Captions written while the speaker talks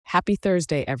Happy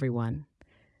Thursday, everyone.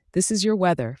 This is your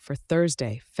weather for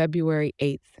Thursday, February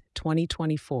 8th,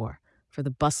 2024, for the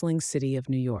bustling city of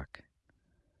New York.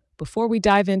 Before we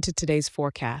dive into today's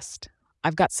forecast,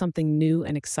 I've got something new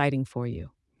and exciting for you.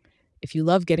 If you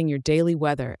love getting your daily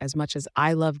weather as much as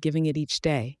I love giving it each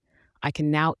day, I can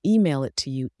now email it to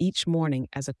you each morning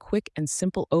as a quick and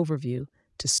simple overview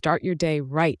to start your day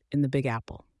right in the Big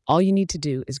Apple. All you need to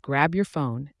do is grab your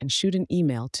phone and shoot an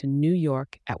email to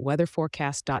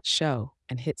newyork@weatherforecast.show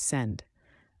and hit send.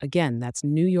 Again, that's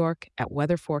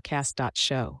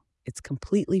newyork@weatherforecast.show. It's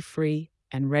completely free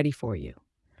and ready for you.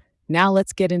 Now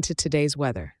let's get into today's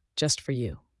weather, just for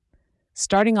you.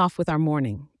 Starting off with our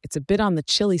morning, it's a bit on the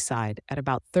chilly side at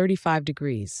about 35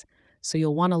 degrees, so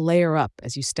you'll want to layer up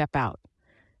as you step out.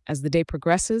 As the day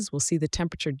progresses, we'll see the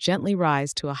temperature gently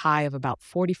rise to a high of about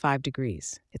 45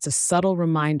 degrees. It's a subtle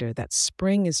reminder that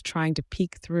spring is trying to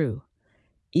peek through,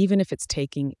 even if it's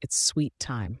taking its sweet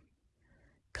time.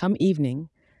 Come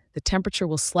evening, the temperature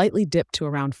will slightly dip to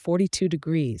around 42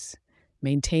 degrees,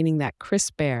 maintaining that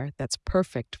crisp air that's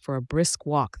perfect for a brisk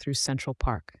walk through Central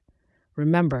Park.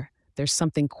 Remember, there's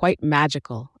something quite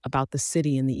magical about the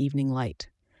city in the evening light.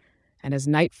 And as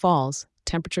night falls,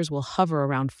 temperatures will hover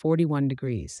around 41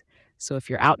 degrees. So if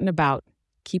you're out and about,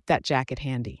 keep that jacket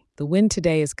handy. The wind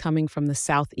today is coming from the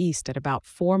southeast at about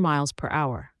 4 miles per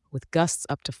hour, with gusts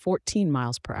up to 14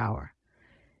 miles per hour.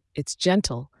 It's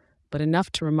gentle, but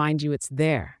enough to remind you it's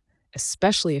there,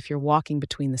 especially if you're walking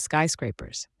between the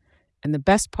skyscrapers. And the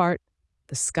best part,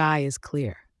 the sky is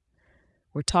clear.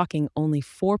 We're talking only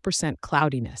 4%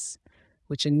 cloudiness,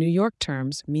 which in New York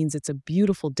terms means it's a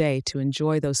beautiful day to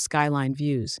enjoy those skyline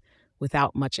views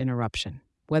without much interruption.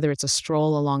 Whether it's a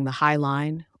stroll along the High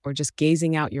Line or just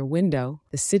gazing out your window,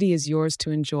 the city is yours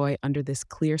to enjoy under this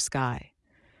clear sky.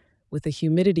 With a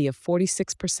humidity of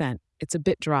 46%, it's a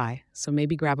bit dry, so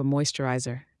maybe grab a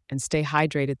moisturizer and stay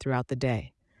hydrated throughout the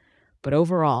day. But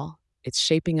overall, it's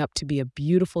shaping up to be a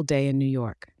beautiful day in New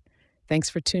York.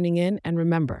 Thanks for tuning in, and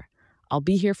remember, I'll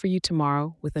be here for you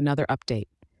tomorrow with another update.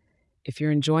 If you're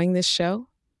enjoying this show,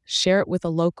 share it with a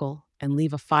local and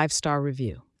leave a 5-star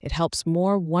review. It helps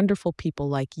more wonderful people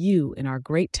like you in our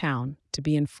great town to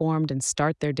be informed and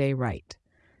start their day right.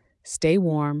 Stay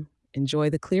warm, enjoy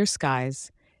the clear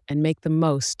skies, and make the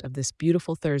most of this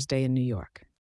beautiful Thursday in New York.